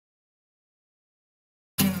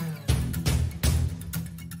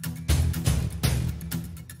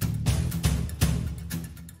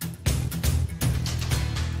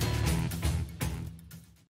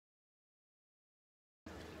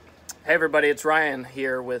Hey everybody, it's Ryan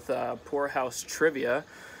here with Poorhouse Trivia.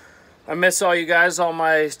 I miss all you guys, all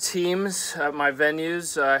my teams at my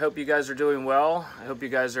venues. I hope you guys are doing well. I hope you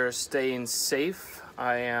guys are staying safe.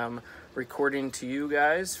 I am recording to you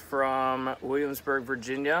guys from Williamsburg,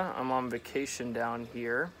 Virginia. I'm on vacation down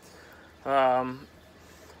here. How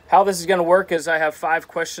this is going to work is I have 5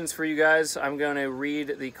 questions for you guys. I'm going to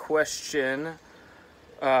read the question,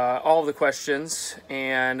 all of the questions,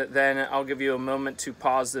 and then I'll give you a moment to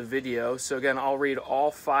pause the video. So again, I'll read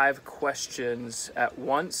all 5 questions at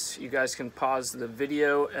once. You guys can pause the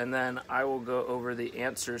video and then I will go over the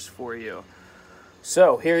answers for you.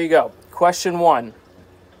 So here you go. Question 1.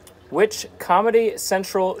 Which Comedy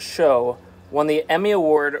Central show won the Emmy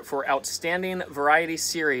Award for Outstanding Variety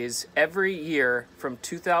Series every year from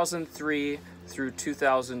 2003 through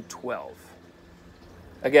 2012?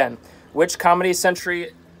 Again, which Comedy Central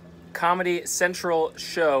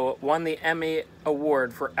show won the Emmy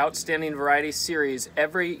Award for Outstanding Variety Series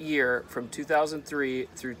every year from 2003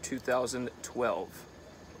 through 2012?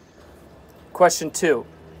 Question 2.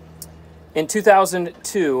 In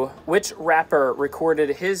 2002, which rapper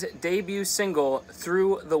recorded his debut single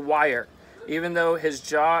Through the Wire, even though his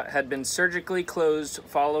jaw had been surgically closed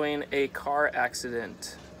following a car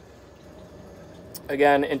accident?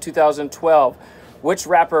 Again, in 2012, which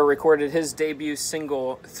rapper recorded his debut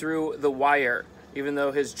single Through the Wire, even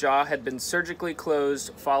though his jaw had been surgically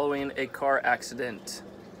closed following a car accident?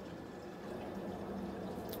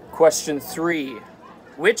 Question 3.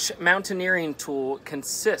 Which mountaineering tool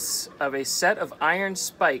consists of a set of iron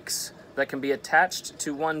spikes that can be attached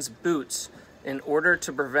to one's boots in order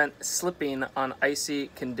to prevent slipping on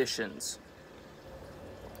icy conditions?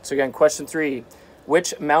 So again, question 3.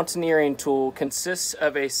 Which mountaineering tool consists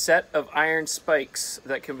of a set of iron spikes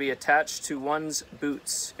that can be attached to one's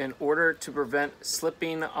boots in order to prevent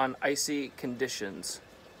slipping on icy conditions?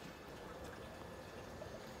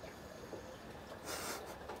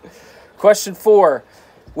 Question 4.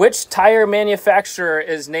 Which tire manufacturer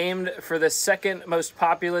is named for the second most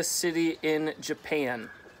populous city in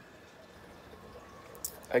Japan?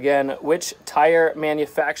 Again, which tire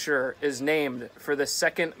manufacturer is named for the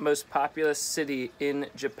second most populous city in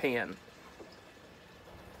Japan?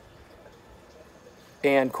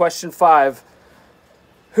 And question 5.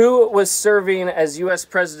 Who was serving as U.S.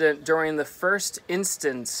 President during the first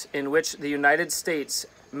instance in which the United States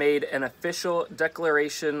made an official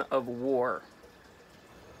declaration of war?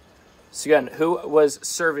 So again, who was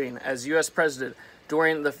serving as U.S. President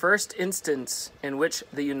during the first instance in which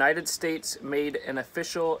the United States made an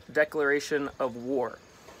official declaration of war?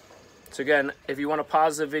 So again, if you want to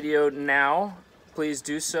pause the video now, please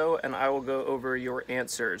do so, and I will go over your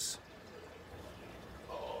answers.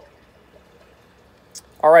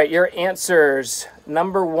 All right, your answers.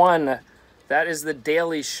 Number 1, that is The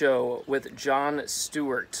Daily Show with Jon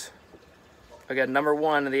Stewart. Again, number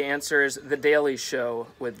 1, the answer is The Daily Show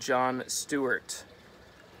with Jon Stewart.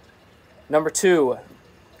 Number 2,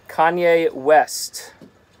 Kanye West.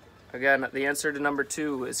 Again, the answer to number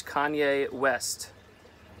 2 is Kanye West.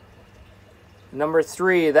 Number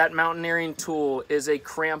 3, that mountaineering tool is a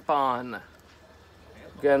crampon.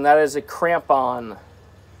 Again, that is a crampon.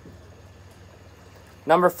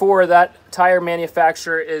 Number 4, that tire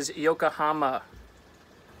manufacturer is Yokohama.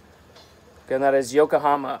 Again, that is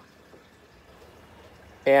Yokohama.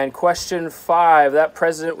 And question 5, that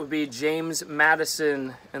president would be James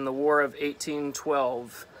Madison in the War of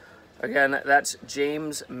 1812. Again, that's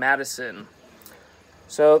James Madison.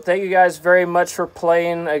 So thank you guys very much for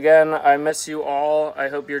playing. Again, I miss you all. I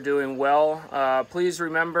hope you're doing well. Please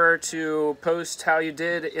remember to post how you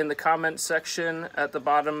did in the comment section at the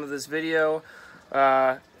bottom of this video.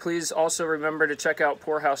 Please also remember to check out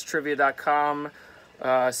poorhousetrivia.com.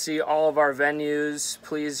 See all of our venues.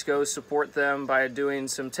 Please go support them by doing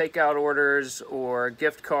some takeout orders or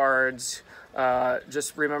gift cards.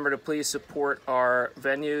 Just remember to please support our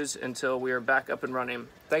venues until we are back up and running.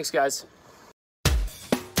 Thanks, guys.